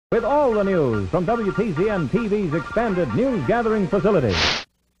With all the news from WTCN TV's expanded news gathering facility.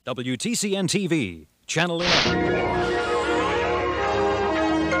 WTCN TV, Channel 11.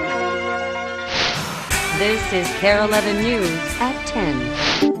 This is kare-11 News at 10.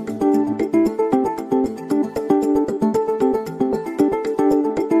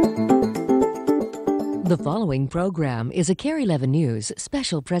 The following program is a kare-11 News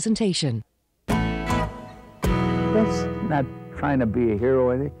special presentation. That's not trying to be a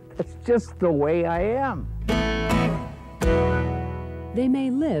hero. That's just the way I am. They may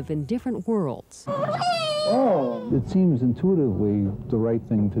live in different worlds. It seems intuitively the right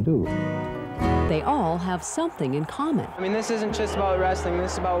thing to do. They all have something in common. I mean, this isn't just about wrestling,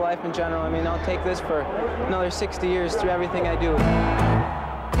 this is about life in general. I mean, I'll take this for another 60 years through everything I do.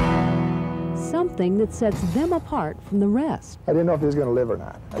 Something that sets them apart from the rest. I didn't know if he was going to live or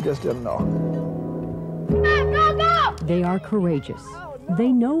not. I just didn't know. They are courageous.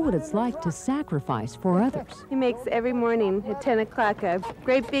 They know what it's like to sacrifice for others. He makes every morning at 10 o'clock a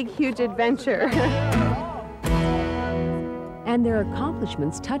great big huge adventure. And their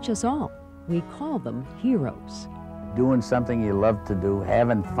accomplishments touch us all. We call them heroes. Doing something you love to do,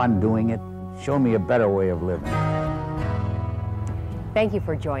 having fun doing it, show me a better way of living. Thank you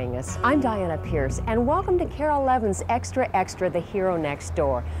for joining us. I'm Diana Pierce, and welcome to kare-11's Extra Extra, The Hero Next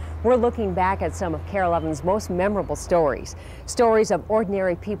Door. We're looking back at some of kare-11's most memorable stories. Stories of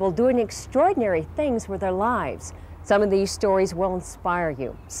ordinary people doing extraordinary things with their lives. Some of these stories will inspire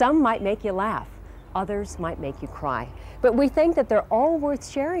you. Some might make you laugh. Others might make you cry. But we think that they're all worth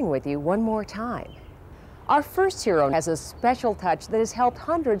sharing with you one more time. Our first hero has a special touch that has helped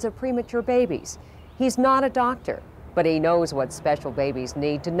hundreds of premature babies. He's not a doctor, but he knows what special babies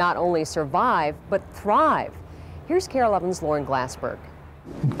need to not only survive, but thrive. Here's kare-11's Lauren Glassberg.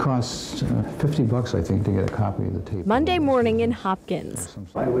 It costs $50, I think, to get a copy of the tape. Monday morning in Hopkins.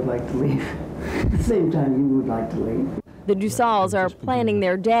 I would like to leave at the same time you would like to leave. The Dusalls are planning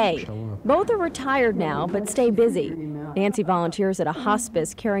their day. Both are retired now, but stay busy. Nancy volunteers at a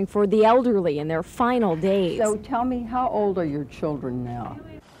hospice caring for the elderly in their final days. So tell me, how old are your children now?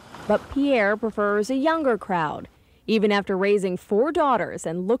 But Pierre prefers a younger crowd. Even after raising 4 daughters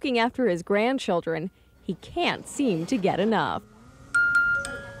and looking after his grandchildren, he can't seem to get enough.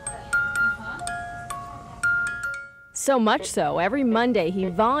 So much so, every Monday he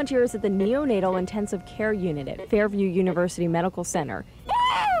volunteers at the neonatal intensive care unit at Fairview University Medical Center.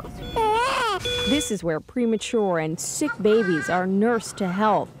 This is where premature and sick babies are nursed to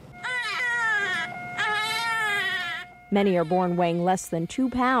health. Many are born weighing less than 2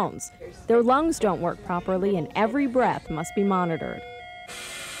 pounds. Their lungs don't work properly and every breath must be monitored.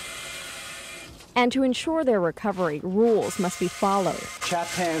 And to ensure their recovery, rules must be followed.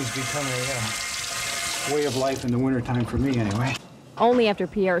 Chapped hands become a way of life in the wintertime for me, anyway. Only after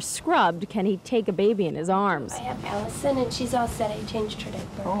Pierre's scrubbed can he take a baby in his arms. I have Allison, and she's all set. I changed her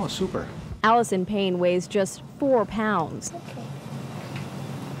diaper. Oh, super. Allison Payne weighs just 4 pounds. Okay.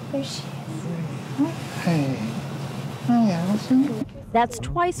 There she is. Hey. Hi, Allison. That's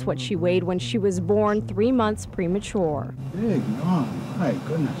twice what she weighed when she was born 3 months premature. Big, oh, my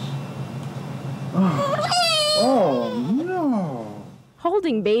goodness. Oh, no.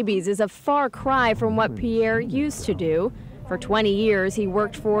 Holding babies is a far cry from what Pierre used to do. For 20 years, he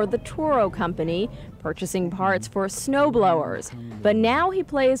worked for the Toro Company, purchasing parts for snowblowers. But now he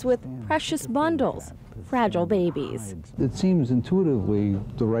plays with precious bundles, fragile babies. It seems intuitively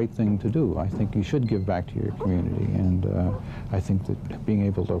the right thing to do. I think you should give back to your community, and I think that being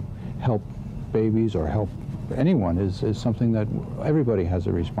able to help babies or help anyone is something that everybody has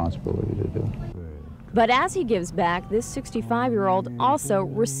a responsibility to do. But as he gives back, this 65-year-old also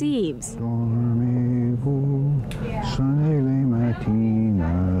receives.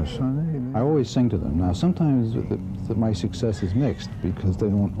 I always sing to them. Now, sometimes my success is mixed because they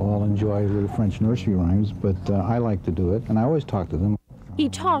don't all enjoy little French nursery rhymes, but I like to do it, and I always talk to them. He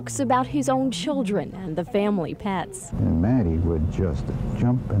talks about his own children and the family pets. And Maddie would just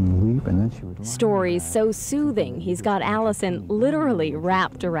jump and leap, and then she would... Stories so soothing, he's got Allison literally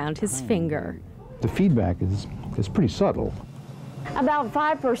wrapped around his finger. The feedback is pretty subtle. About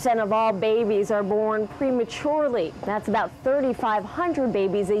 5% of all babies are born prematurely. That's about 3,500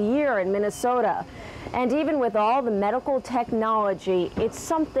 babies a year in Minnesota. And even with all the medical technology, it's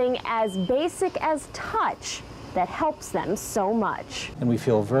something as basic as touch that helps them so much. And we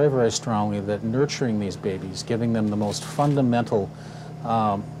feel very, very strongly that nurturing these babies, giving them the most fundamental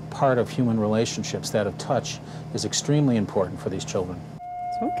part of human relationships, that of touch, is extremely important for these children.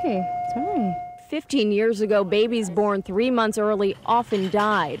 It's okay. It's all right. 15 years ago, babies born 3 months early often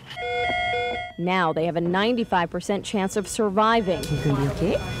died. Now they have a 95% chance of surviving. You gonna be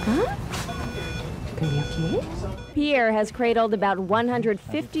okay? Huh? You gonna be okay? Pierre has cradled about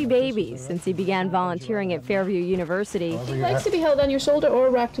 150 babies since he began volunteering at Fairview University. He likes to be held on your shoulder or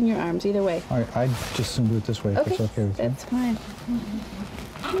wrapped in your arms, either way. All right, I'd just do it this way if it's okay with you. That's fine.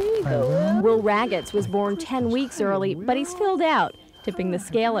 Here you go. Will Raggets was born 10 weeks early, but he's filled out, tipping the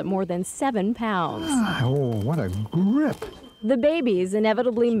scale at more than 7 pounds. Oh, what a grip. The babies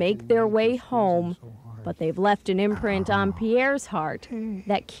inevitably make their way home, but they've left an imprint on Pierre's heart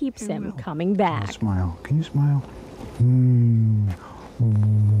that keeps him coming back. Smile. Can you smile?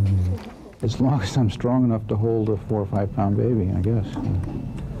 As long as I'm strong enough to hold a 4 or 5 pound baby, I guess.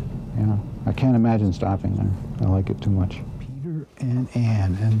 Yeah, I can't imagine stopping. I like it too much. Peter and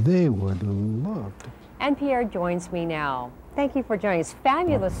Anne, and they would love to. And Pierre joins me now. Thank you for joining us.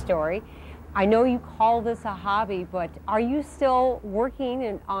 Fabulous story. I know you call this a hobby, but are you still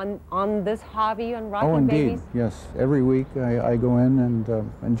working on this hobby, on rocking Oh, indeed. babies? Yes. Every week I go in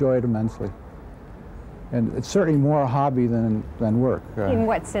and enjoy it immensely. And it's certainly more a hobby than work. In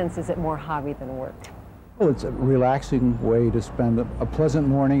what sense is it more hobby than work? Well, it's a relaxing way to spend a pleasant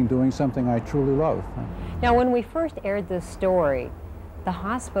morning doing something I truly love. Now, when we first aired this story, the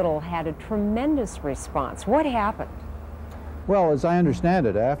hospital had a tremendous response. What happened? Well, as I understand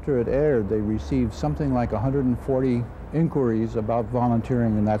it, after it aired, they received something like 140 inquiries about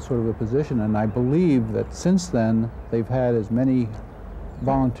volunteering in that sort of a position, and I believe that since then, they've had as many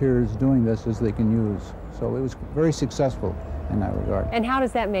volunteers doing this as they can use. So it was very successful in that regard. And how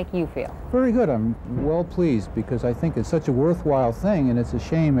does that make you feel? Very good. I'm well pleased because I think it's such a worthwhile thing, and it's a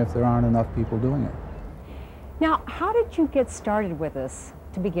shame if there aren't enough people doing it. Now, how did you get started with this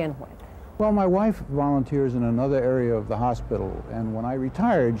to begin with? Well, my wife volunteers in another area of the hospital, and when I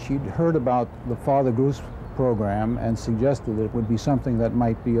retired, she'd heard about the Father Goose program and suggested that it would be something that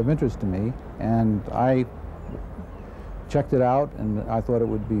might be of interest to me, and I checked it out, and I thought it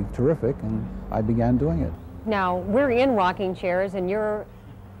would be terrific, and I began doing it. Now, we're in rocking chairs, and you're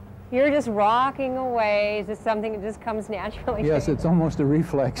just rocking away. Is this something that just comes naturally? Yes, it's almost a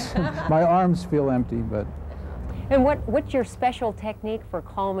reflex. My arms feel empty, but... And what's your special technique for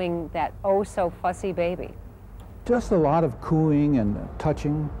calming that oh-so-fussy baby? Just a lot of cooing and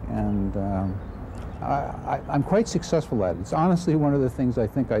touching, and I'm quite successful at it. It's honestly one of the things I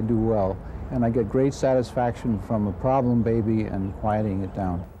think I do well, and I get great satisfaction from a problem baby and quieting it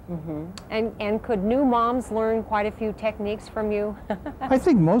down. Mm-hmm. And could new moms learn quite a few techniques from you? I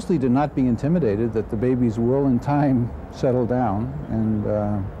think mostly to not be intimidated, that the babies will in time settle down, and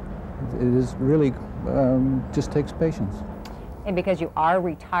it is really just takes patience. And because you are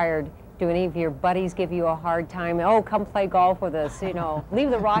retired, do any of your buddies give you a hard time? Oh, come play golf with us, you know, leave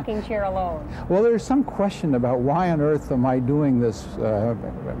the rocking chair alone. Well, there's some question about why on earth am I doing this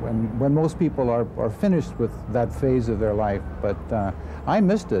when most people are finished with that phase of their life. But I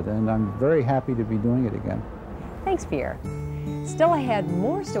missed it, and I'm very happy to be doing it again. Thanks, Pierre. Still ahead,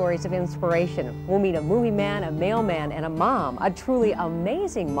 more stories of inspiration. We'll meet a movie man, a mailman, and a mom, a truly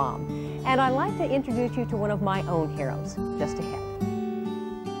amazing mom. And I'd like to introduce you to one of my own heroes, just ahead.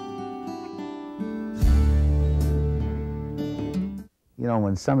 You know,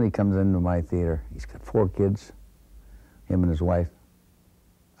 when somebody comes into my theater, he's got 4 kids, him and his wife,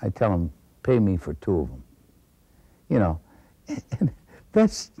 I tell him, pay me for 2 of them. You know,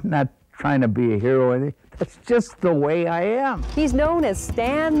 that's not trying to be a hero or anything. That's just the way I am. He's known as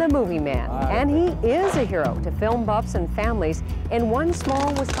Stan the Movie Man, and he is a hero to film buffs and families in one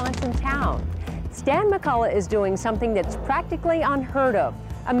small Wisconsin town. Stan McCullough is doing something that's practically unheard of.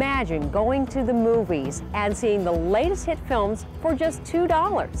 Imagine going to the movies and seeing the latest hit films for just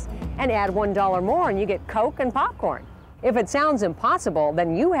 $2. And add $1 more and you get Coke and popcorn. If it sounds impossible,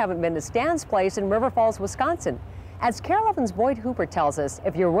 then you haven't been to Stan's place in River Falls, Wisconsin. As Carol Evans Boyd Hooper tells us,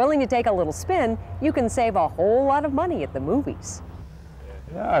 if you're willing to take a little spin, you can save a whole lot of money at the movies.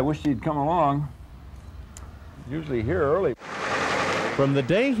 Yeah, I wish you'd come along. Usually here early. From the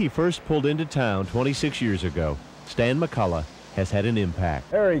day he first pulled into town 26 years ago, Stan McCullough has had an impact.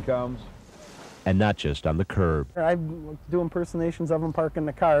 There he comes. And not just on the curb. I do impersonations of him parking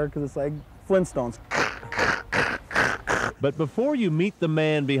the car because it's like Flintstones. But before you meet the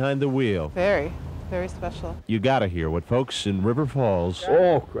man behind the wheel, Very special. you gotta hear what folks in River Falls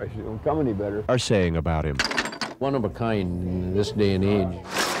Oh, Christ, it don't come any better. are saying about him. One of a kind in this day and age.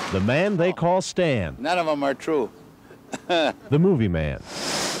 The man they call Stan, None of them are true. the movie man.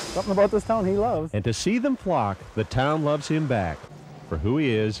 Something about this town he loves. And to see them flock, the town loves him back for who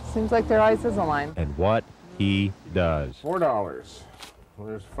he is Seems like their eyes is aligned. and what he does. $4. Well,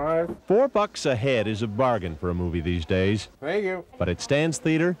 there's 5. $4 a head is a bargain for a movie these days. Thank you. But at Stan's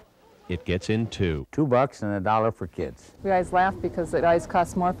Theater, it gets in two. $2 and $1 for kids. We always laugh because it always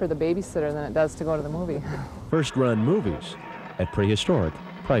costs more for the babysitter than it does to go to the movie. First-run movies at prehistoric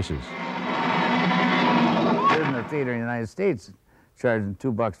prices. There isn't a theater in the United States charging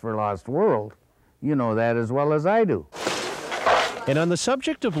 $2 for Lost World. You know that as well as I do. And on the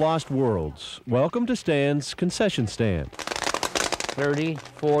subject of Lost Worlds, welcome to Stan's concession stand. 30,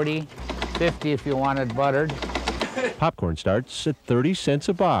 40, 50 if you want it buttered. Popcorn starts at 30 cents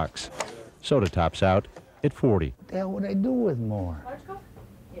a box. Soda tops out at 40. What the hell would I do with more?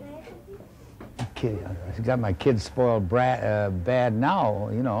 I got my kids spoiled bad now,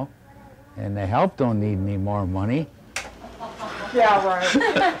 you know, and the help don't need any more money. Yeah,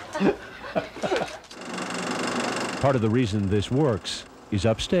 right. Part of the reason this works is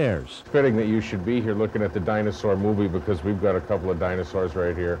upstairs. Fitting that you should be here looking at the dinosaur movie because we've got a couple of dinosaurs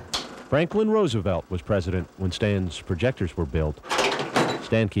right here. Franklin Roosevelt was president when Stan's projectors were built.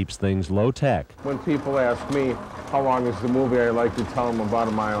 Stan keeps things low tech. When people ask me how long is the movie, I like to tell them about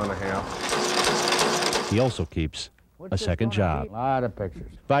 1.5 miles. He also keeps a second job. A lot of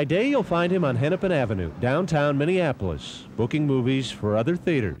pictures. By day, you'll find him on Hennepin Avenue, downtown Minneapolis, booking movies for other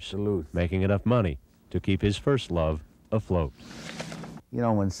theaters, making enough money to keep his first love afloat. You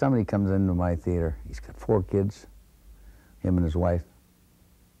know, when somebody comes into my theater, he's got 4 kids, him and his wife,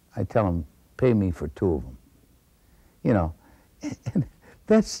 I tell him, pay me for 2 of them. You know, and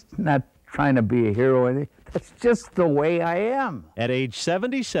that's not trying to be a hero or anything. That's just the way I am. At age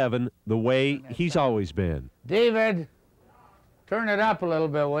 77, the way he's always been. David, turn it up a little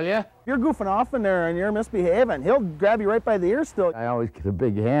bit, will you? You're goofing off in there and you're misbehaving. He'll grab you right by the ear still. I always get a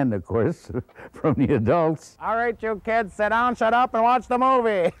big hand, of course, from the adults. All right, you kids, sit down, shut up, and watch the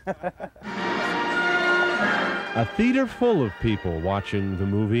movie. A theater full of people watching the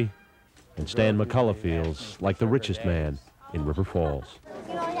movie, and Stan McCullough feels like the richest man in River Falls.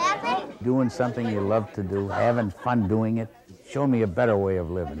 Doing something you love to do, having fun doing it, show me a better way of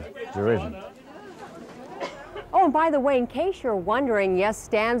living. There isn't. Oh, and by the way, in case you're wondering, yes,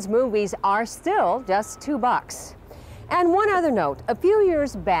 Stan's movies are still just $2. And one other note, a few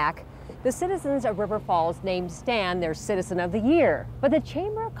years back, the citizens of River Falls named Stan their Citizen of the Year, but the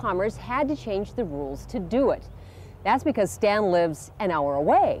Chamber of Commerce had to change the rules to do it. That's because Stan lives an hour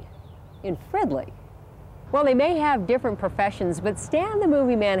away, in Fridley. Well, they may have different professions, but Stan the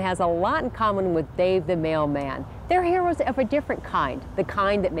Movie Man has a lot in common with Dave the Mailman. They're heroes of a different kind, the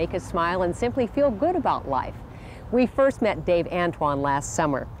kind that make us smile and simply feel good about life. We first met Dave Antoine last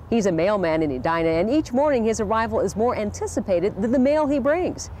summer. He's a mailman in Edina, and each morning his arrival is more anticipated than the mail he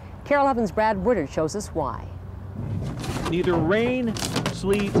brings. Carol Evans' Brad Woodard shows us why. Neither rain,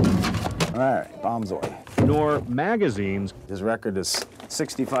 sleet, all right, Bombzoy, nor magazines. His record is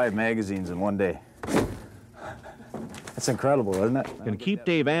 65 magazines in one day. That's incredible, isn't it? Can keep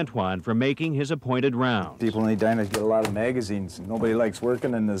Dave Antoine from making his appointed rounds. People in Edina get a lot of magazines. Nobody likes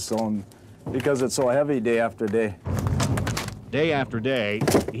working in this zone because it's so heavy day after day. Day after day,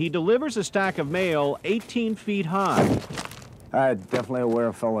 he delivers a stack of mail 18 feet high. I'd definitely wear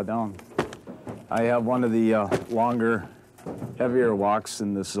a fella down. I have one of the longer, heavier walks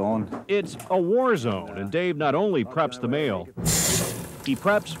in this zone. It's a war zone, and Dave not only preps the mail, he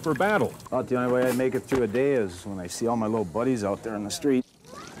preps for battle. About the only way I make it through a day is when I see all my little buddies out there in the street.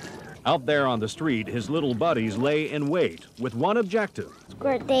 Out there on the street, his little buddies lay in wait with one objective.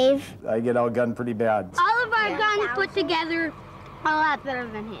 Squirt, Dave. I get outgunned pretty bad. All of our guns put together a lot better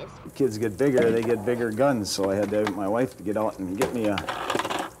than his. Kids get bigger, they get bigger guns, so I had to have my wife to get out and get me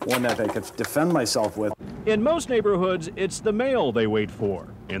one that I could defend myself with. In most neighborhoods, it's the mail they wait for.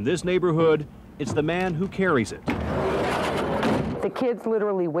 In this neighborhood, it's the man who carries it. The kids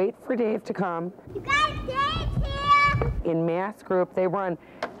literally wait for Dave to come. You guys, Dave's here! In mass group, they run,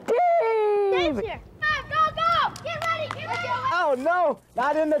 Dave! Dave's here! Go, go! Get ready, get ready! Oh, no,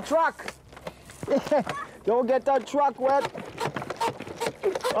 not in the truck. Don't get that truck wet.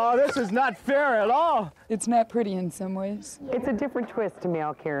 Oh, this is not fair at all. It's not pretty in some ways. It's a different twist to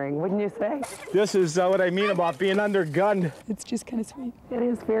mail carrying, wouldn't you say? This is what I mean about being undergunned. It's just kind of sweet. It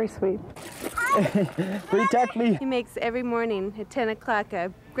is very sweet. Protect me. He makes every morning at 10 o'clock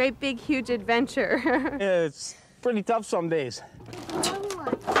a great big huge adventure. It's pretty tough some days.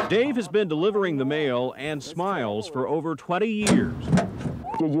 Dave has been delivering the mail and smiles for over 20 years.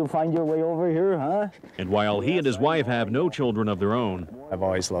 Did you find your way over here, huh? And while he and his wife have no children of their own, I've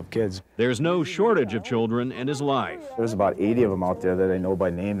always loved kids. There's no shortage of children in his life. There's about 80 of them out there that I know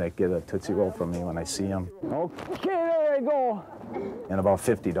by name that get a Tootsie Roll from me when I see them. Okay, there I go. And about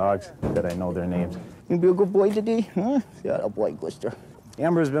 50 dogs that I know their names. You be a good boy today, huh? Yeah, a boy, Glister.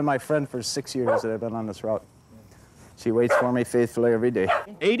 Amber's been my friend for 6 years that I've been on this route. She waits for me faithfully every day.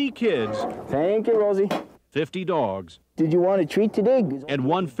 80 kids. Thank you, Rosie. 50 dogs. Did you want a treat today? And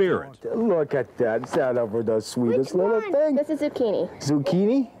 1 ferret. Look at that. Stand over the sweetest little thing. This is zucchini.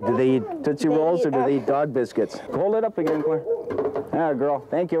 Zucchini? Do they eat Tootsie Rolls or do they eat dog biscuits? Hold it up again, Claire. Ah, girl.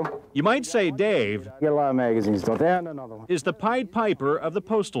 Thank you. You might say Dave Get a lot of magazines, don't they? And another one. is the Pied Piper of the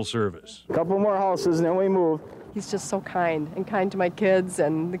Postal Service. A couple more houses and then we move. He's just so kind to my kids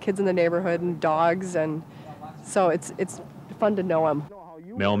and the kids in the neighborhood and dogs, and so it's fun to know him.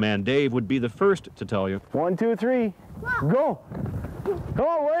 Mailman Dave would be the first to tell you. 1, 2, 3, go! Come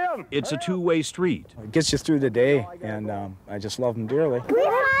on, William! It's a two-way street. It gets you through the day, and I just love him dearly.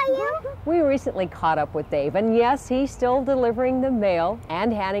 We recently caught up with Dave, and yes, he's still delivering the mail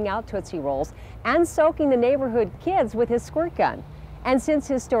and handing out Tootsie Rolls and soaking the neighborhood kids with his squirt gun. And since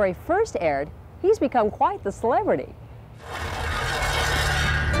his story first aired, he's become quite the celebrity.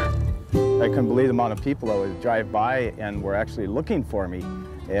 I couldn't believe the amount of people that would drive by and were actually looking for me.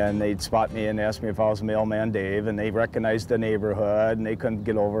 And they'd spot me and ask me if I was Mailman Dave, and they recognized the neighborhood, and they couldn't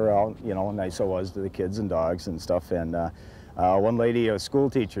get over how, you know, nice I was to the kids and dogs and stuff. And one lady, a school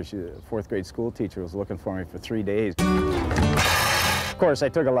teacher, she was a 4th grade school teacher, was looking for me for 3 days. Of course, I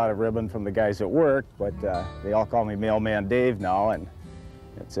took a lot of ribbon from the guys at work, but they all call me Mailman Dave now, and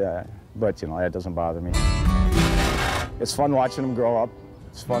it's, but you know, that doesn't bother me. It's fun watching them grow up.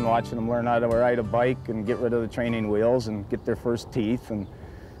 It's fun watching them learn how to ride a bike and get rid of the training wheels and get their first teeth. And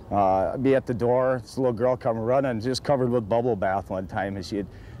be at the door, this little girl come running, just covered with bubble bath one time, and she had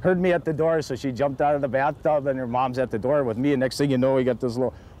heard me at the door, so she jumped out of the bathtub, and her mom's at the door with me, and next thing you know, we got this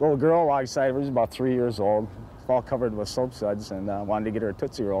little girl alongside her. She's about 3 years old, all covered with soap suds, and wanted to get her a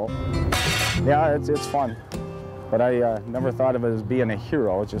Tootsie Roll. Yeah, it's fun, but I never thought of it as being a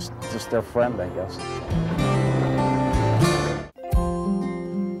hero, just their friend, I guess.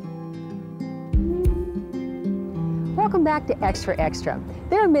 Welcome back to Extra Extra.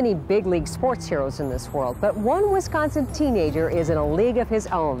 There are many big league sports heroes in this world, but one Wisconsin teenager is in a league of his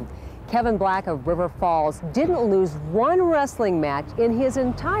own. Kevin Black of River Falls didn't lose one wrestling match in his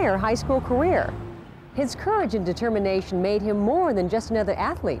entire high school career. His courage and determination made him more than just another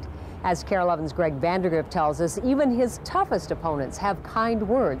athlete. As KARE 11's Greg Vandergrift tells us, even his toughest opponents have kind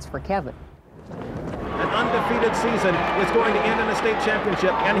words for Kevin. An undefeated season is going to end in a state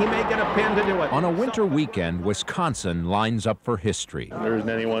championship, and he may get a pin to do it. On a winter weekend, Wisconsin lines up for history. There isn't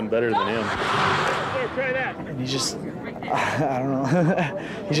anyone better than him. Try that. He's just, I don't know,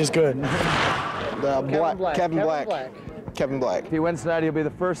 he's just good. Kevin Black. If he wins tonight, he'll be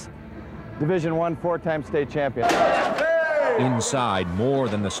the first Division I 4-time state champion. Inside, more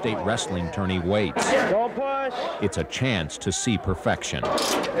than the state wrestling tourney waits. Don't push. It's a chance to see perfection.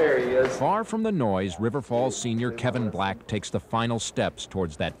 There he is. Far from the noise, River Falls senior Kevin Black takes the final steps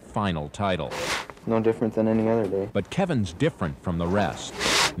towards that final title. No different than any other day. But Kevin's different from the rest.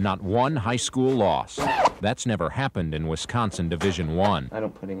 Not one high school loss. That's never happened in Wisconsin Division I. I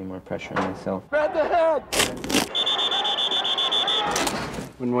don't put any more pressure on myself. Grab the head!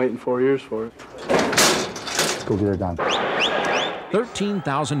 Been waiting 4 years for it. Let's go get her done.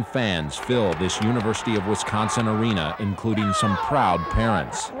 13,000 fans fill this University of Wisconsin arena, including some proud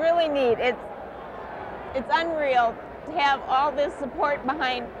parents. Really neat. It's unreal to have all this support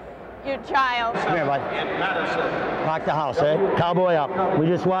behind your child. Come here, bud. Lock the house, eh? Cowboy up. We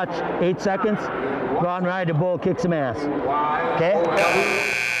just watch 8 seconds. Go on, ride the bull, kick some ass. Okay?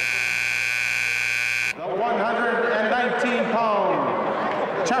 The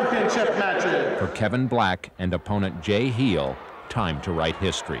 119-pound championship matches. For Kevin Black and opponent Jay Heel, time to write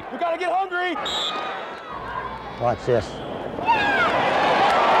history. We gotta get hungry! Watch this.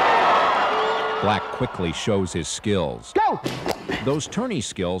 Black quickly shows his skills. Go! Those tourney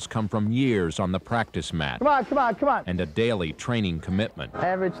skills come from years on the practice mat. Come on, come on, come on. And a daily training commitment.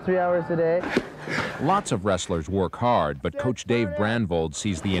 Average 3 hours a day. Lots of wrestlers work hard, but Coach Dave Brandvold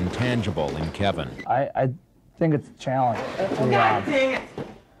sees the intangible in Kevin. I think it's a challenge. God dang it!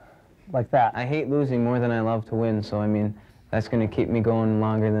 Like that. I hate losing more than I love to win, so I mean, that's going to keep me going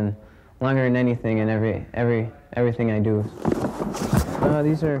longer than anything in everything I do.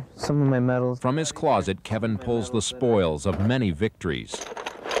 These are some of my medals. From his closet, Kevin pulls the spoils of many victories.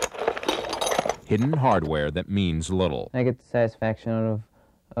 Hidden hardware that means little. I get the satisfaction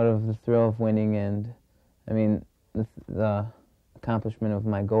out of the thrill of winning, and I mean the accomplishment of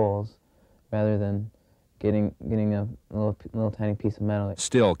my goals, rather than getting a little tiny piece of metal.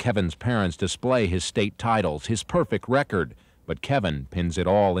 Still, Kevin's parents display his state titles, his perfect record, but Kevin pins it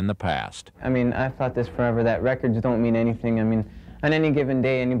all in the past. I mean, I've thought this forever, that records don't mean anything. I mean, on any given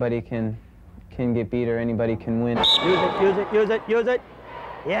day, anybody can get beat or anybody can win. Use it, use it, use it, use it.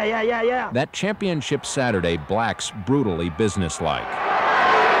 Yeah. That championship Saturday, blacks brutally businesslike.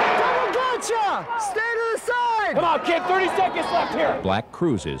 Double gotcha! Stay to the side! Come on, kid, 30 seconds left here. Black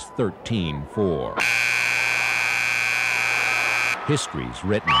cruises 13-4. History's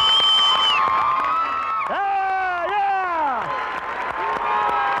written.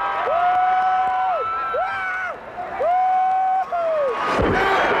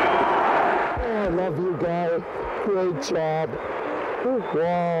 I love you guys. Great job.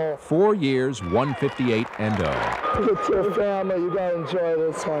 Wow. 4 years, 158 and 0. It's your family. You gotta enjoy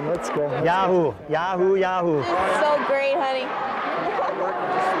this one. Let's go. Yahoo! Yahoo! Yahoo! So great, honey.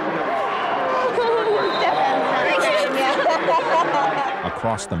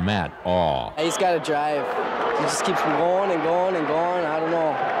 Across the mat, awe. He's got to drive. He just keeps going and going and going. I don't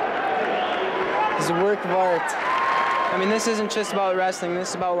know. He's a work of art. I mean, this isn't just about wrestling. This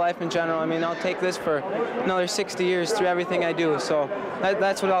is about life in general. I mean, I'll take this for another 60 years through everything I do. So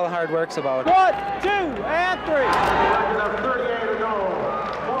that's what all the hard work's about. 1, 2, and 3.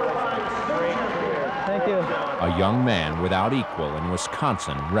 Thank you. A young man without equal in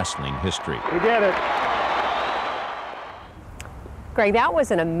Wisconsin wrestling history. We did it. Greg, that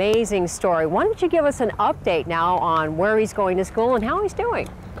was an amazing story. Why don't you give us an update now on where he's going to school and how he's doing?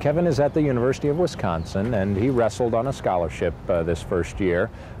 Kevin is at the University of Wisconsin, and he wrestled on a scholarship this first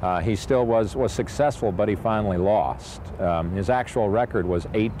year. He still was successful, but he finally lost. His actual record was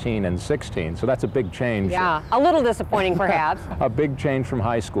 18-16, so that's a big change. Yeah, a little disappointing perhaps. A big change from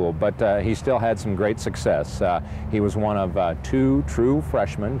high school, but he still had some great success. He was one of 2 true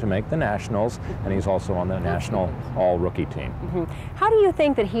freshmen to make the nationals, and he's also on the national all-rookie team. How do you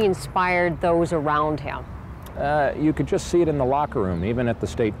think that he inspired those around him? You could just see it in the locker room, even at the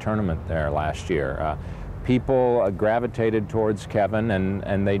state tournament there last year. People gravitated towards Kevin,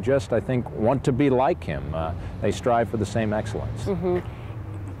 and they just, I think, want to be like him. They strive for the same excellence.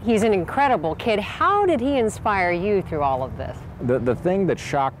 He's an incredible kid. How did he inspire you through all of this? The thing that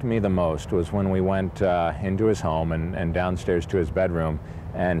shocked me the most was when we went into his home and downstairs to his bedroom,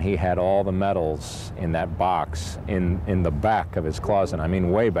 and he had all the medals in that box in the back of his closet. I mean,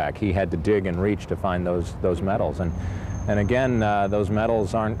 way back. He had to dig and reach to find those medals. And again, those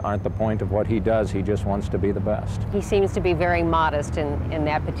medals aren't the point of what he does. He just wants to be the best. He seems to be very modest in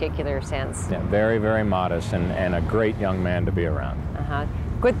that particular sense. Yeah, very, very modest, and a great young man to be around.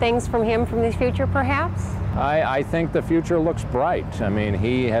 Good things from him from the future, perhaps? I think the future looks bright. I mean,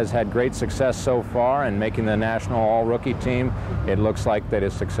 he has had great success so far, and making the national all-rookie team, it looks like that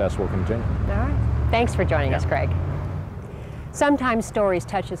his success will continue. All right. Thanks for joining us, Craig. Sometimes stories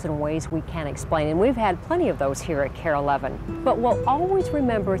touch us in ways we can't explain, and we've had plenty of those here at KARE 11. But we'll always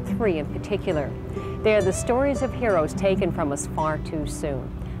remember 3 in particular. They are the stories of heroes taken from us far too soon.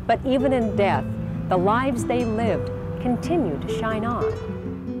 But even in death, the lives they lived continue to shine on.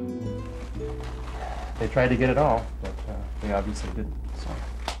 They tried to get it all, but they obviously didn't. So.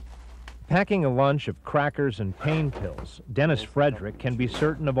 Packing a lunch of crackers and pain pills, Dennis Frederick can be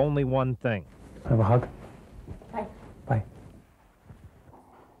certain of only one thing. Have a hug? Bye. Bye.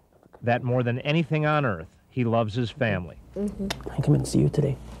 That more than anything on earth, he loves his family. I come in and see you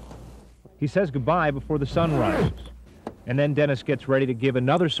today. He says goodbye before the sun rises. And then Dennis gets ready to give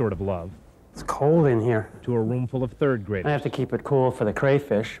another sort of love. It's cold in here. To a room full of 3rd graders. I have to keep it cool for the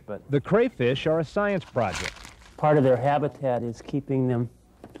crayfish, but... The crayfish are a science project. Part of their habitat is keeping them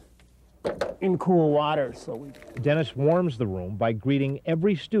in cool water, so we... Dennis warms the room by greeting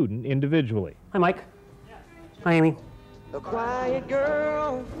every student individually. Hi, Mike. Hi, Amy. The quiet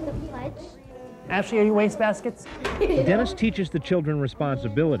girl. Ashley, are you wastebaskets? Dennis teaches the children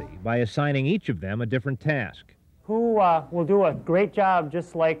responsibility by assigning each of them a different task. Who will do a great job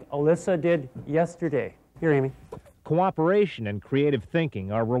just like Alyssa did yesterday? Here, Amy. Cooperation and creative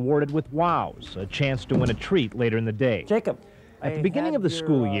thinking are rewarded with wows, a chance to win a treat later in the day. Jacob. At the beginning of the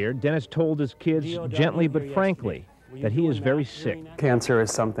school year, Dennis told his kids gently but frankly that he is very sick. Cancer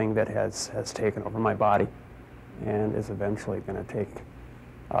is something that has taken over my body and is eventually going to take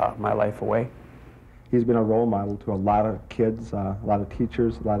my life away. He's been a role model to a lot of kids, a lot of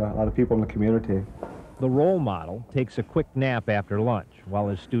teachers, a lot of people in the community. The role model takes a quick nap after lunch while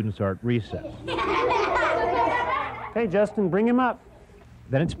his students are at recess. Hey, Justin, bring him up.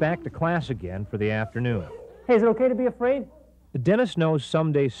 Then it's back to class again for the afternoon. Hey, is it okay to be afraid? Dennis knows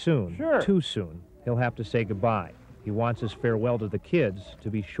someday soon, Sure. too soon, he'll have to say goodbye. He wants his farewell to the kids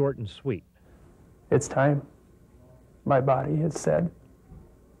to be short and sweet. It's time. My body has said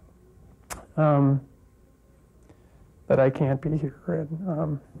that I can't be here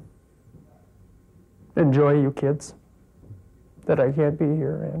and enjoy you kids, that I can't be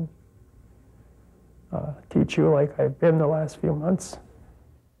here and teach you like I've been the last few months.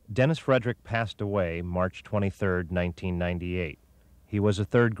 Dennis Frederick passed away March 23, 1998. He was a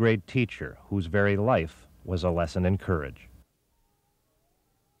third-grade teacher whose very life was a lesson in courage.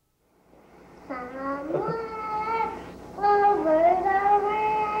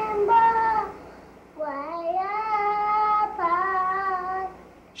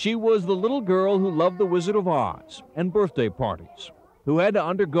 She was the little girl who loved The Wizard of Oz and birthday parties, who had to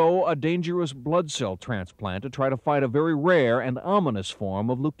undergo a dangerous blood cell transplant to try to fight a very rare and ominous form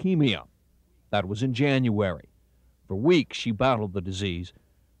of leukemia. That was in January. For weeks she battled the disease,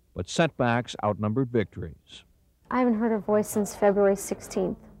 but setbacks outnumbered victories. I haven't heard her voice since February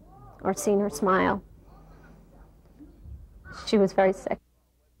 16th, or seen her smile. She was very sick.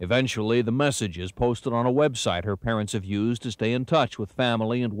 Eventually, the messages posted on a website her parents have used to stay in touch with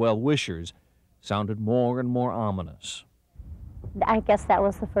family and well-wishers sounded more and more ominous. I guess that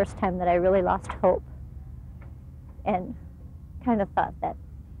was the first time that I really lost hope and kind of thought that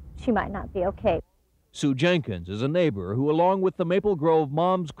she might not be okay. Sue Jenkins is a neighbor who, along with the Maple Grove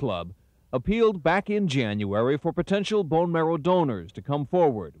Moms Club, appealed back in January for potential bone marrow donors to come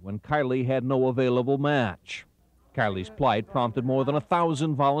forward when Kylie had no available match. Kylie's plight prompted more than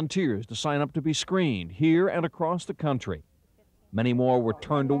 1,000 volunteers to sign up to be screened here and across the country. Many more were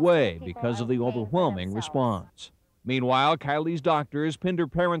turned away because of the overwhelming response. Meanwhile, Kylie's doctors pinned her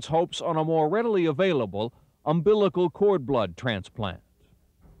parents' hopes on a more readily available umbilical cord blood transplant.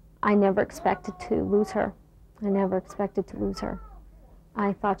 I never expected to lose her. I never expected to lose her.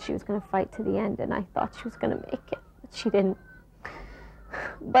 I thought she was going to fight to the end, and I thought she was going to make it, but she didn't.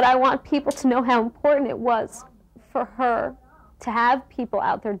 But I want people to know how important it was for her to have people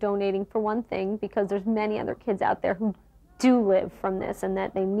out there donating, for one thing, because there's many other kids out there who do live from this, and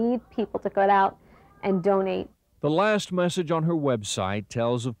that they need people to go out and donate. The last message on her website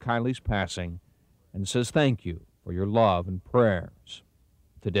tells of Kylie's passing and says thank you for your love and prayers.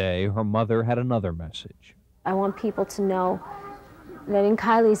 Today, her mother had another message. I want people to know that in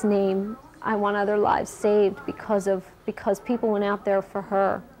Kylie's name, I want other lives saved because people went out there for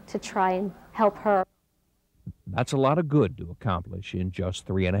her to try and help her. That's a lot of good to accomplish in just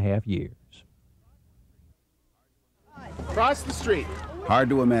 3.5 years. Across the street. Hard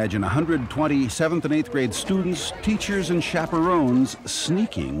to imagine 120 7th and 8th grade students, teachers, and chaperones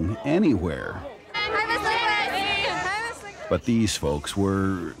sneaking anywhere. But these folks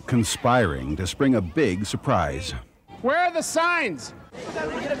were conspiring to spring a big surprise. Where are the signs?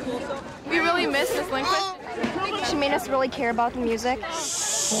 We really miss Miss Lindquist. She made us really care about the music.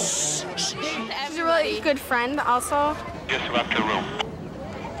 She's a really good friend also. Just left the room.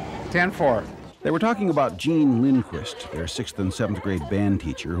 10-4. They were talking about Jean Lindquist, their 6th and 7th grade band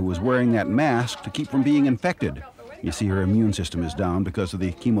teacher, who was wearing that mask to keep from being infected. You see, her immune system is down because of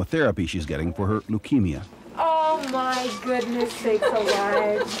the chemotherapy she's getting for her leukemia. Oh my goodness sakes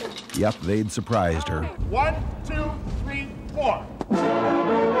alive. Yep, they'd surprised her. 1, 2, 3, 4.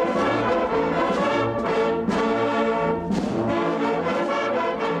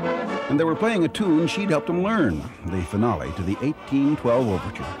 And they were playing a tune she'd helped them learn, the finale to the 1812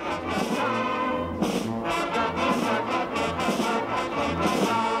 Overture.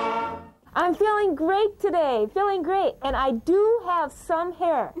 I'm feeling great today, feeling great, and I do have some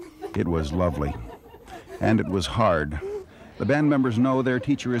hair. It was lovely, and it was hard. The band members know their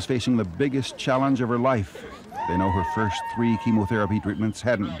teacher is facing the biggest challenge of her life. They know her first 3 chemotherapy treatments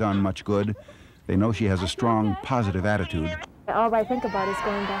hadn't done much good. They know she has a strong, positive attitude. All I think about is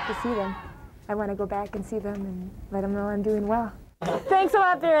going back to see them. I want to go back and see them and let them know I'm doing well. Thanks a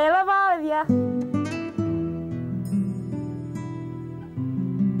lot, dear. I love all of you.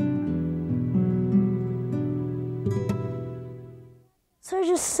 So I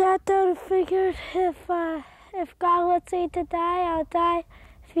just sat down and figured if God lets me to die, I'll die.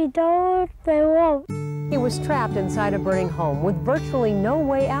 If he don't, I won't. He was trapped inside a burning home with virtually no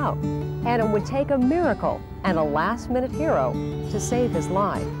way out, and it would take a miracle and a last-minute hero to save his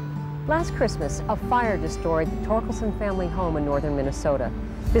life. Last Christmas, a fire destroyed the Torkelson family home in northern Minnesota.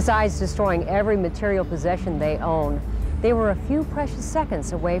 Besides destroying every material possession they own, they were a few precious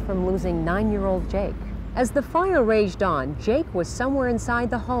seconds away from losing 9-year-old Jake. As the fire raged on, Jake was somewhere inside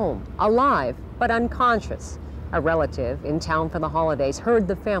the home, alive but unconscious. A relative in town for the holidays heard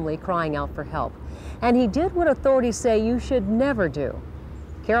the family crying out for help, and he did what authorities say you should never do.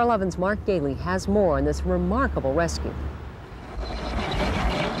 KARE 11's Mark Daly has more on this remarkable rescue.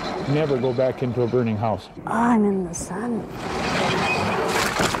 Never go back into a burning house. Oh, I'm in the sun.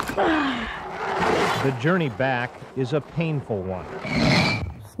 The journey back is a painful one.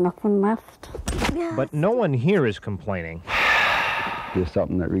 There's nothing left. But no one here is complaining. Just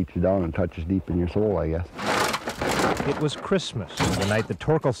something that reaches down and touches deep in your soul, I guess. It was Christmas, the night the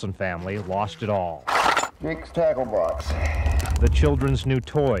Torkelson family lost it all. Jake's tackle box. The children's new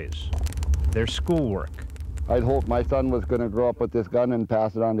toys, their schoolwork. I'd hoped my son was going to grow up with this gun and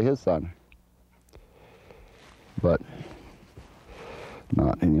pass it on to his son. But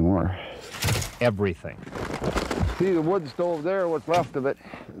not anymore. Everything. See the wood stove there, what's left of it.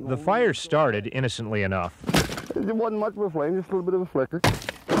 The fire started innocently enough. It wasn't much of a flame, just a little bit of a flicker.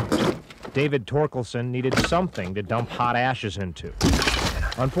 David Torkelson needed something to dump hot ashes into.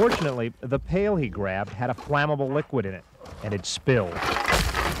 Unfortunately, the pail he grabbed had a flammable liquid in it, and it spilled.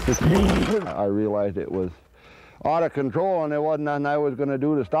 I realized it was out of control, and there wasn't nothing I was going to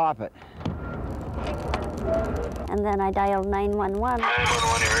do to stop it. And then I dialed 911.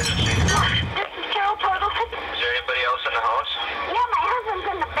 911 emergency. This is Carol Torkelson. Is there anybody else in the house? Yeah, my husband's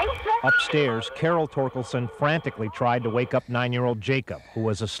in the basement. Upstairs, Carol Torkelson frantically tried to wake up 9-year-old Jacob, who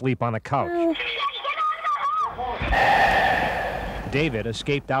was asleep on the couch. David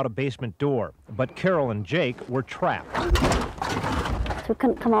escaped out a basement door, but Carol and Jake were trapped. We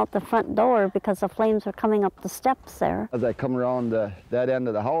couldn't come out the front door because the flames were coming up the steps there. As I come around that end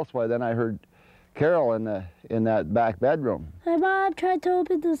of the house, why then I heard Carol in that back bedroom. My mom tried to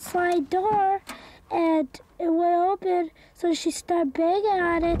open the slide door, and it wouldn't open, so she started banging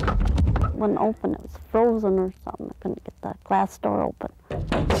on it. It wouldn't open, it was frozen or something. I couldn't get the glass door open.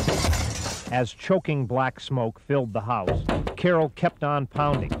 As choking black smoke filled the house, Carol kept on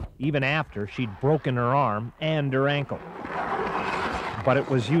pounding, even after she'd broken her arm and her ankle. But it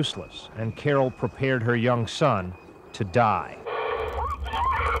was useless, and Carol prepared her young son to die.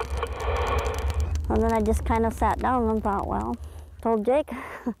 And then I just kind of sat down and thought, well, told Jake,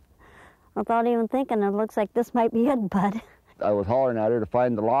 without even thinking, it looks like this might be it, bud. I was hollering at her to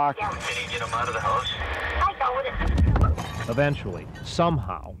find the lock. Can you get him out of the house? I got it. Eventually,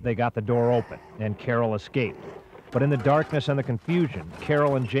 somehow, they got the door open, and Carol escaped. But in the darkness and the confusion,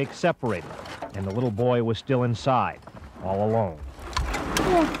 Carol and Jake separated, and the little boy was still inside, all alone.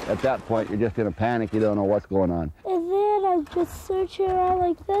 At that point, you're just in a panic. You don't know what's going on. And then I was just searching around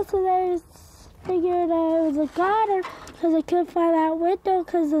like this, and I just figured it was a goner because I couldn't find that window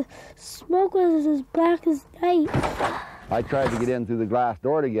because the smoke was as black as night. I tried to get in through the glass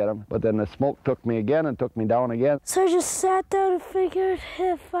door to get him, but then the smoke took me again and took me down again. So I just sat down and figured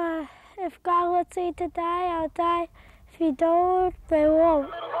if God lets me to die, I'll die. If he don't, they won't.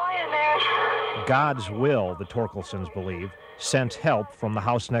 God's will, the Torkelsons believe, sent help from the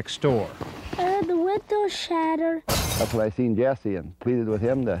house next door. And the window shattered. That's when I seen Jesse and pleaded with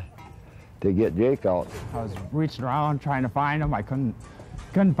him to get Jake out. I was reaching around trying to find him. I couldn't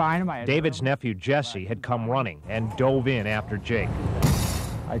find him. David's nephew Jesse had come running and dove in after Jake.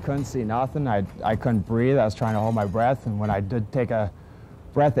 I couldn't see nothing. I couldn't breathe. I was trying to hold my breath, and when I did take a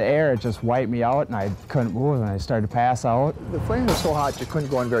breath of air, it just wiped me out, and I couldn't move, and I started to pass out. The flame was so hot you couldn't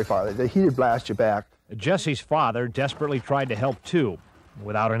go in very far. The heat would blast you back. Jesse's father desperately tried to help too,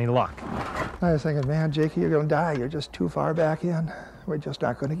 without any luck. I was thinking, man, Jakey, you're going to die. You're just too far back in. We're just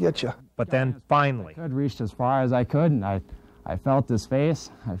not going to get you. But then finally, I reached as far as I could, and I felt his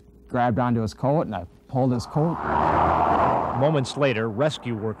face. I grabbed onto his coat, and I pulled his coat. Moments later,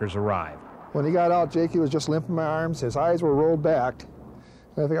 rescue workers arrived. When he got out, Jakey was just limp in my arms. His eyes were rolled back.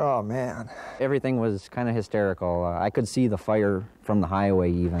 And I think, oh, man. Everything was kind of hysterical. I could see the fire from the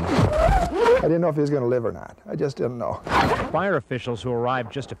highway even. I didn't know if he was going to live or not. I just didn't know. Fire officials who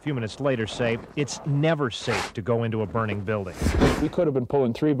arrived just a few minutes later say it's never safe to go into a burning building. We could have been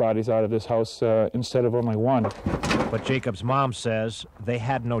pulling 3 bodies out of this house instead of only 1. But Jacob's mom says they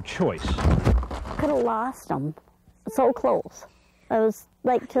had no choice. Could have lost him. So close. It was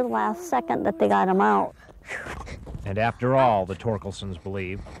like to the last second that they got him out. And after all, the Torkelsons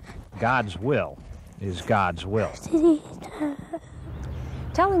believe, God's will is God's will.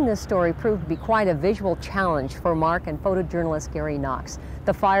 Telling this story proved to be quite a visual challenge for Mark and photojournalist Gary Knox.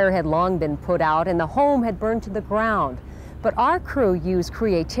 The fire had long been put out and the home had burned to the ground. But our crew used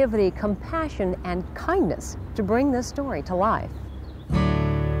creativity, compassion, and kindness to bring this story to life.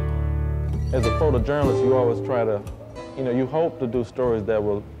 As a photojournalist, you always try to, you hope to do stories that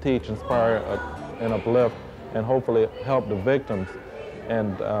will teach, inspire, and uplift, and hopefully help the victims.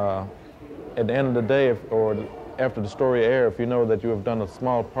 And at the end of the day, after the story airs, if you know that you have done a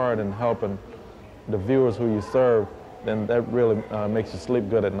small part in helping the viewers who you serve, then that really makes you sleep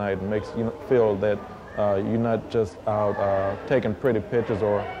good at night and makes you feel that you're not just out taking pretty pictures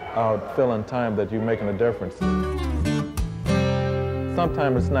or out filling time, that you're making a difference.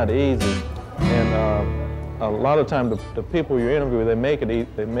 Sometimes it's not easy, and a lot of times the people you interview, they make it a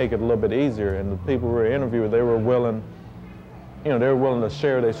little bit easier, and the people we were interviewing, they were willing, they were willing to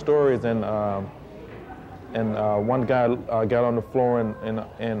share their stories and And one guy got on the floor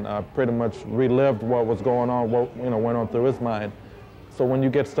and pretty much relived what was going on, what went on through his mind. So when you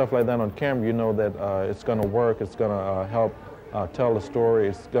get stuff like that on camera, you know that it's going to work. It's going to help tell the story.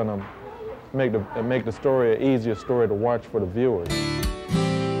 It's going to make the story an easier story to watch for the viewers.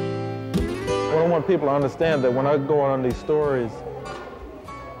 I want people to understand that when I go on these stories,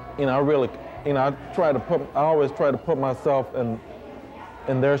 I always try to put myself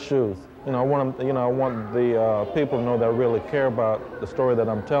in their shoes. I want the people to know that I really care about the story that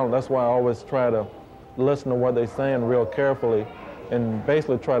I'm telling. That's why I always try to listen to what they're saying real carefully and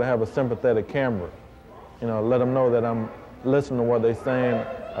basically try to have a sympathetic camera. Let them know that I'm listening to what they're saying,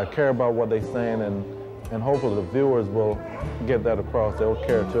 I care about what they're saying, and hopefully the viewers will get that across. They'll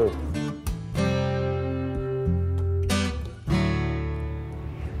care too.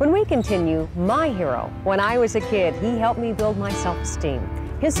 When we continue, my hero. When I was a kid, he helped me build my self-esteem.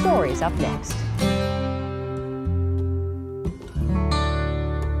 His story's up next.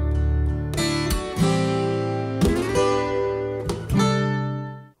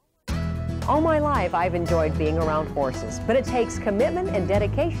 All my life, I've enjoyed being around horses, but it takes commitment and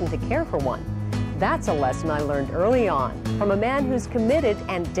dedication to care for one. That's a lesson I learned early on from a man who's committed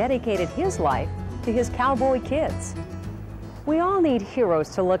and dedicated his life to his cowboy kids. We all need heroes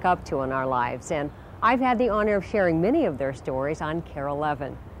to look up to in our lives, and I've had the honor of sharing many of their stories on KARE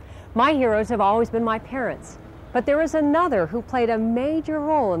 11. My heroes have always been my parents, but there is another who played a major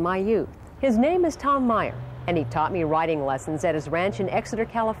role in my youth. His name is Tom Meyer, and he taught me riding lessons at his ranch in Exeter,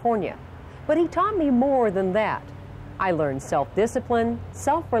 California. But he taught me more than that. I learned self-discipline,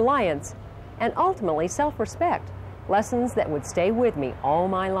 self-reliance, and ultimately self-respect, lessons that would stay with me all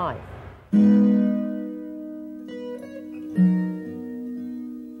my life.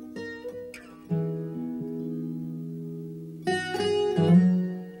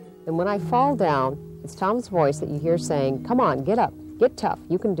 And when I fall down, it's Tom's voice that you hear saying, "Come on, get up, get tough,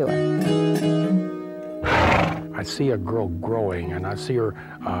 you can do it." I see a girl growing, and I see her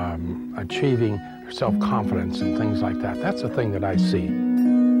achieving self-confidence and things like that. That's the thing that I see.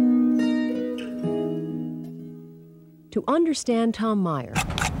 To understand Tom Meyer,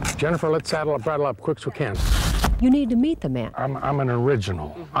 Jennifer, let's saddle up, bridle up, quick as we can. you need to meet the man. I'm an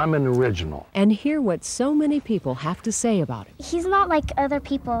original. I'm an original. And hear what so many people have to say about him. He's not like other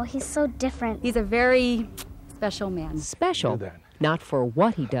people. He's so different. He's a very special man. Special, not for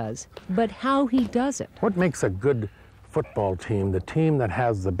what he does, but how he does it. What makes a good football team, the team that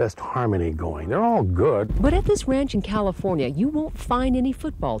has the best harmony going? They're all good. But at this ranch in California, you won't find any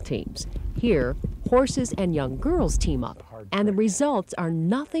football teams. Here, horses and young girls team up, and the results are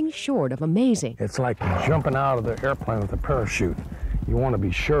nothing short of amazing. It's like jumping out of the airplane with a parachute. You want to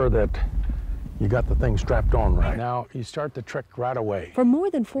be sure that you got the thing strapped on right. Now, you start the trick right away. For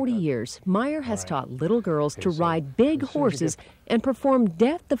more than 40 years, Meyer has taught little girls to ride big horses and perform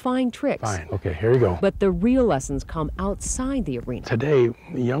death-defying tricks. Fine, okay, here you go. But the real lessons come outside the arena. Today,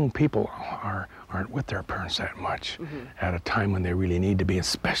 young people aren't with their parents that much at a time when they really need to be,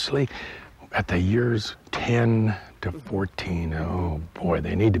 especially at the years 10 to 14. Oh boy,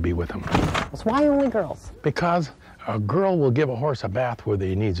 they need to be with them. That's why only girls? Because a girl will give a horse a bath whether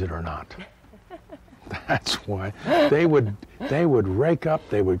he needs it or not. That's why. They would rake up,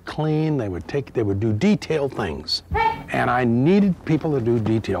 they would clean, they would do detailed things. And I needed people to do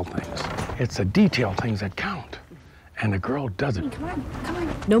detailed things. It's the detailed things that count. And the girl does it. Come on, come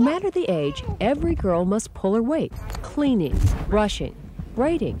on. No matter the age, every girl must pull her weight. Cleaning, brushing,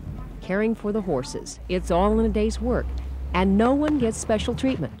 braiding, caring for the horses. It's all in a day's work. And no one gets special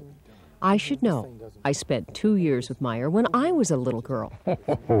treatment. I should know. I spent 2 years with Meyer when I was a little girl.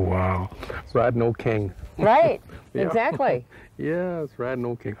 Oh, wow. Riding old king. Right, Yeah. exactly. Yes, riding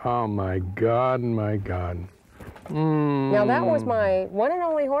old king. Oh, my God, my God. Now, that was my one and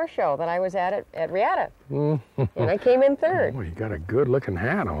only horse show that I was at Riata. And I came in third. Oh, you got a good-looking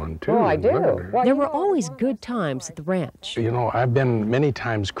hat on, too. Oh, I do. Well, There were always good times at the ranch. you know, I've been many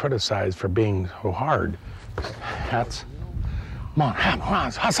times criticized for being so hard. Hats. Come on,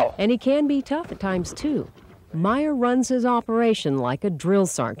 hustle. And he can be tough at times, too. Meyer runs his operation like a drill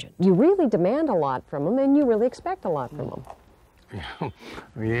sergeant. You really demand a lot from him, and you really expect a lot from him.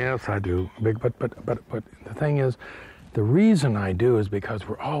 Yes, I do. But the thing is, the reason I do is because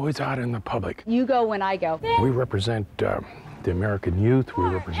we're always out in the public. You go when I go. We represent the American youth, we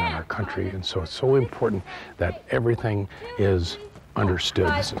represent our country, and so it's so important that everything is understood.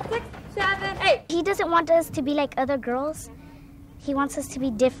 5, 6, 7, 8. He doesn't want us to be like other girls. He wants us to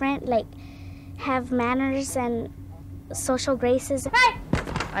be different, like have manners and social graces.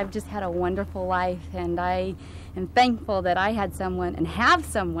 I've just had a wonderful life, and I and thankful that I had someone and have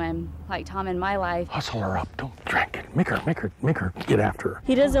someone like Tom in my life. Hustle her up, don't drink it. Make her get after her.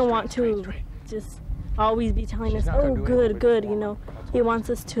 He doesn't want to just always be telling us, oh, good, you know. He wants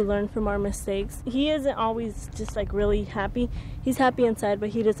us to learn from our mistakes. He isn't always just like really happy. He's happy inside, but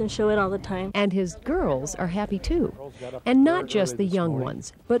he doesn't show it all the time. And his girls are happy too. And not just the young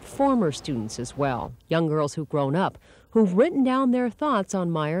ones, but former students as well. Young girls who've grown up, who've written down their thoughts on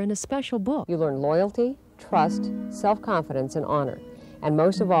Meyer in a special book. You learn loyalty, trust, self-confidence, and honor. And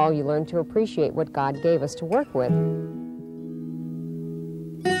most of all, you learn to appreciate what God gave us to work with.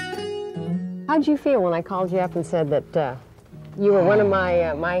 How'd you feel when I called you up and said that you were one of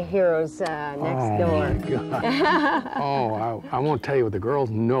my heroes next door? Oh, my God. Oh, I won't tell you what the girls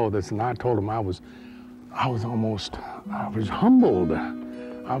know this, and I told them I was humbled.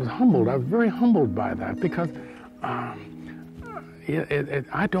 I was very humbled by that, because I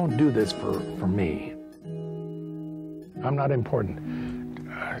don't do this for me. I'm not important.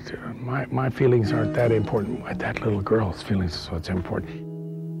 My feelings aren't that important. That little girl's feelings is what's important.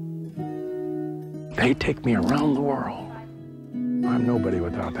 They take me around the world. I'm nobody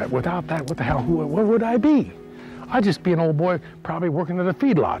without that. Without that, what the hell, what would I be? I'd just be an old boy probably working at a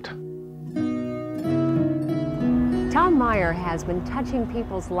feedlot. Tom Meyer has been touching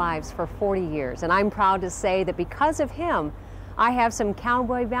people's lives for 40 years, and I'm proud to say that because of him, I have some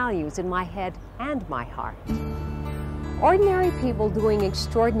cowboy values in my head and my heart. Ordinary people doing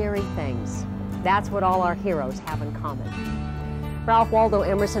extraordinary things. That's what all our heroes have in common. Ralph Waldo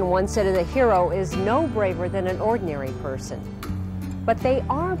Emerson once said that a hero is no braver than an ordinary person. But they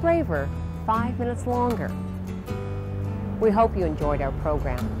are braver 5 minutes longer. We hope you enjoyed our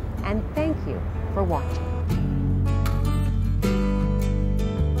program, and thank you for watching.